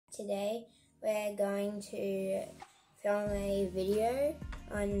today we're going to film a video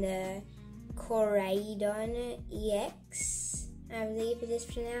on the Koraidon EX, I believe it is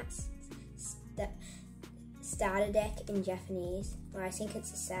pronounced, starter deck in Japanese. Well, I think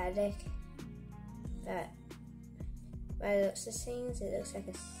it's a starter deck, but by the looks of things, it looks like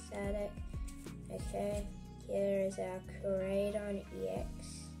a starter deck. Okay, here is our Koraidon EX,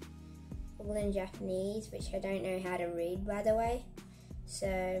 all in Japanese, which I don't know how to read, by the way,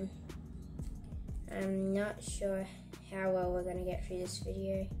 so I'm not sure how well we're going to get through this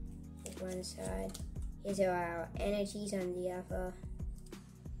video. With one side, here's our energies on the other,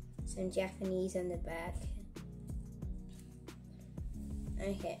 some Japanese on the back.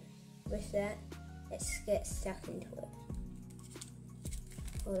 Okay, with that, let's get stuck into it.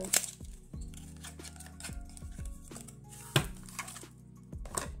 Hold on.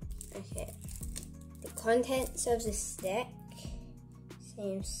 Okay, the contents of this deck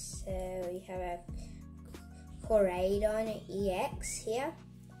seems so. We have a Koraidon EX here.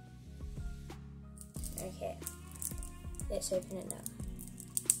 Okay, let's open it up.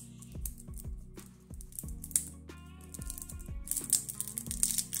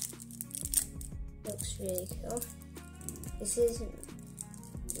 Looks really cool. This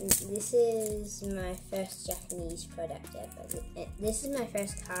is my first Japanese product ever. This is my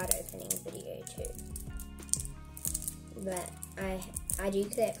first card opening video too. But I do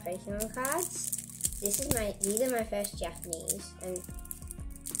collect Pokemon cards. These are my first Japanese, and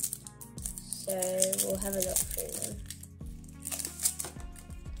so we'll have a look through them.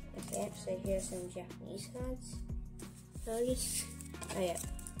 Okay, so here are some Japanese cards. Okay,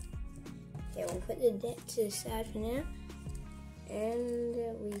 we'll put the deck to the side for now. And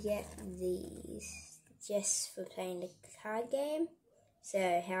we get these just for playing the card game.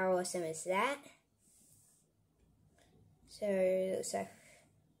 So how awesome is that? So it looks like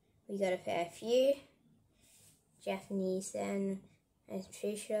we got a fair few Japanese then. I'm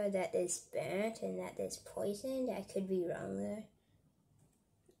pretty sure that there's burnt and that there's poisoned. I could be wrong though.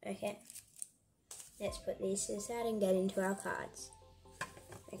 Okay, let's put these to the side and get into our cards.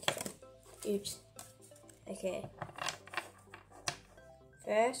 Okay, oops. Okay,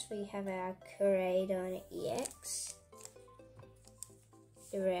 first we have our Koraidon EX,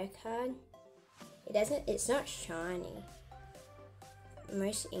 the rare card. It's not shiny.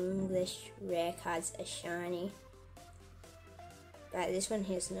 Most English rare cards are shiny, but this one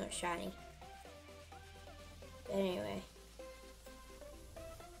here is not shiny. But anyway,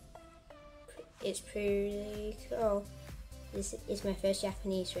 it's pretty cool. This is my first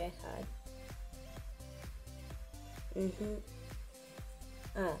Japanese rare card.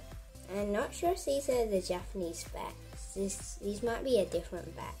 I'm not sure if these are the Japanese backs. These might be a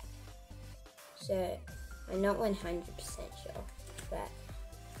different back. So I'm not 100% sure, but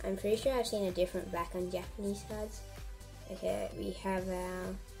I'm pretty sure I've seen a different back on Japanese cards. Okay, we have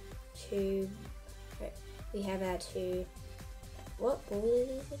our two. What ball are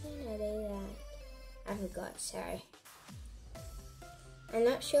these again? Are they like? I forgot. Sorry. I'm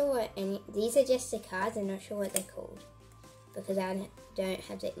not sure what these are just the cards. I'm not sure what they're called because I don't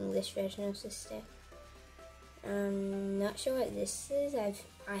have the English version of this deck. I'm not sure what this is. I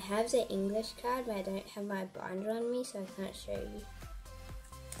have the English card, but I don't have my binder on me, so I can't show you.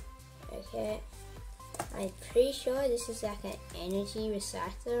 Okay, I'm pretty sure this is like an energy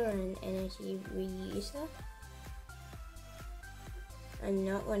recycler or an energy reuser. I'm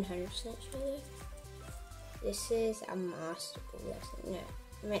not 100% sure though. This is a Master Ball, I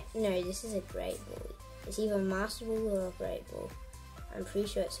think. No, this is a Great Ball. It's either a Master Ball or a Great Ball. I'm pretty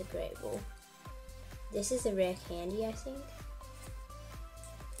sure it's a Great Ball. This is a rare candy, I think.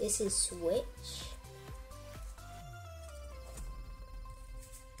 This is Switch.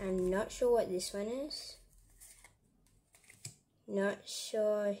 I'm not sure what this one is. Not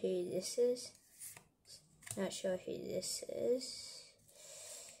sure who this is. Not sure who this is.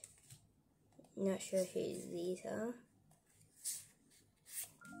 Not sure who these are.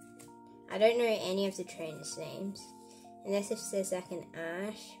 I don't know any of the trainers' names. Unless if there's like an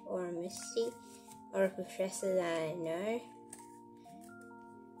Ash or a Misty or a professor that I know.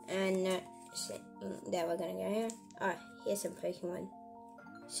 And not that we're gonna go here. Oh, here's some Pokemon.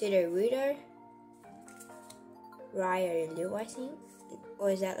 Sudowoodo, Riolu, I think, or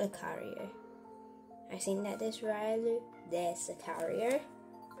is that Lucario? I think that there's Riolu, there's Lucario.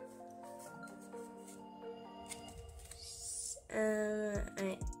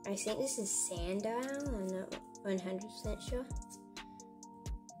 I think this is Sandile, I'm not 100% sure.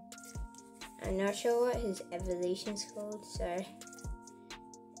 I'm not sure what his evolution's called, so.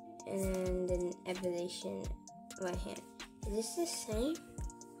 And then the evolution right here. Is this the same?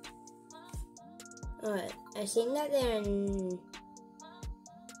 Alright, I think that they're in...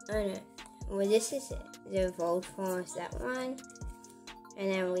 Oh no. Well, this is the evolved form of that one.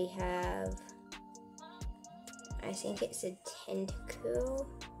 And then we have... I think it's a tentacle.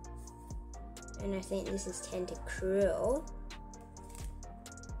 And I think this is tentacruel.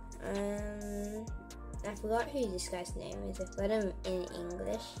 I forgot who this guy's name is. I've got him in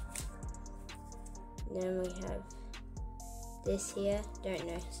English. Then we have this here. Don't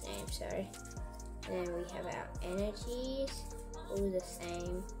know his name, sorry. And then we have our energies. All the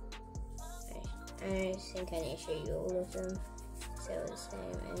same. I don't think I need to show you all of them. So the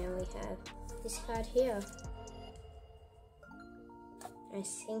same. And then we have this card here. I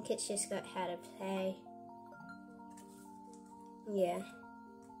think it's just got how to play. Yeah.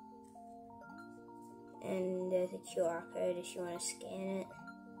 And there's a QR code if you want to scan it.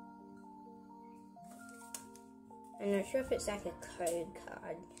 I'm not sure if it's like a code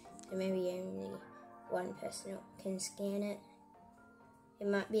card, so maybe only one person can scan it. It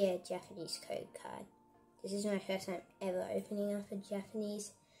might be a Japanese code card. This is my first time ever opening up a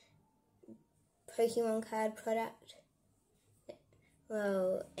Japanese Pokemon card product.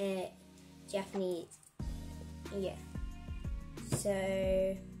 Well, Japanese, yeah. So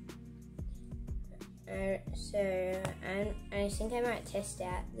I think I might test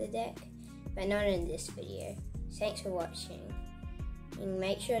out the deck, but not in this video. Thanks for watching. And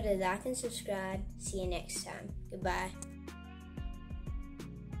make sure to like and subscribe. See you next time. Goodbye.